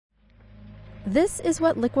This is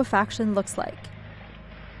what liquefaction looks like.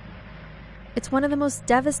 It's one of the most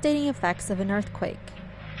devastating effects of an earthquake.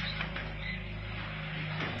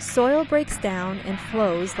 Soil breaks down and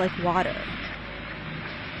flows like water.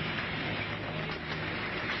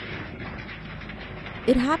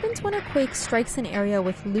 It happens when a quake strikes an area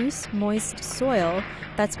with loose, moist soil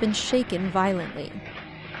that's been shaken violently.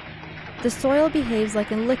 The soil behaves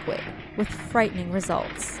like a liquid, with frightening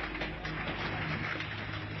results.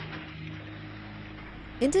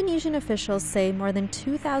 Indonesian officials say more than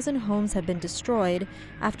 2,000 homes have been destroyed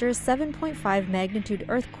after a 7.5 magnitude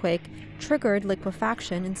earthquake triggered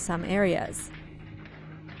liquefaction in some areas.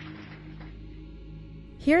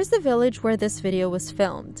 Here's the village where this video was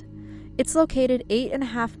filmed. It's located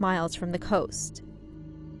 8.5 miles from the coast.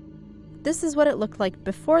 This is what it looked like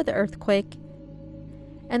before the earthquake,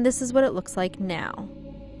 and this is what it looks like now.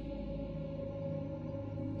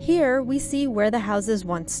 Here we see where the houses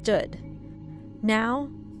once stood. Now,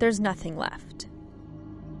 there's nothing left.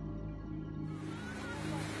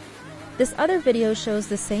 This other video shows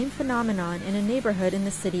the same phenomenon in a neighborhood in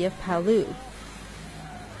the city of Palu.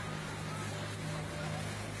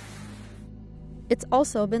 It's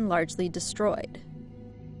also been largely destroyed.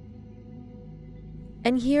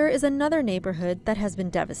 And here is another neighborhood that has been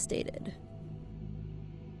devastated.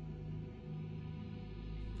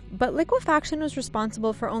 But liquefaction was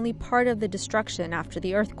responsible for only part of the destruction after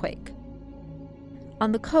the earthquake.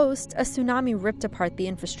 On the coast, a tsunami ripped apart the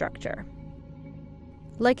infrastructure.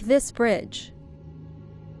 Like this bridge.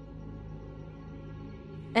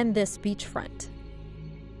 And this beachfront.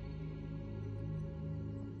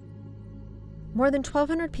 More than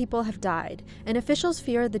 1,200 people have died, and officials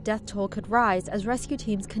fear the death toll could rise as rescue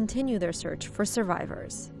teams continue their search for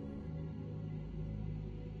survivors.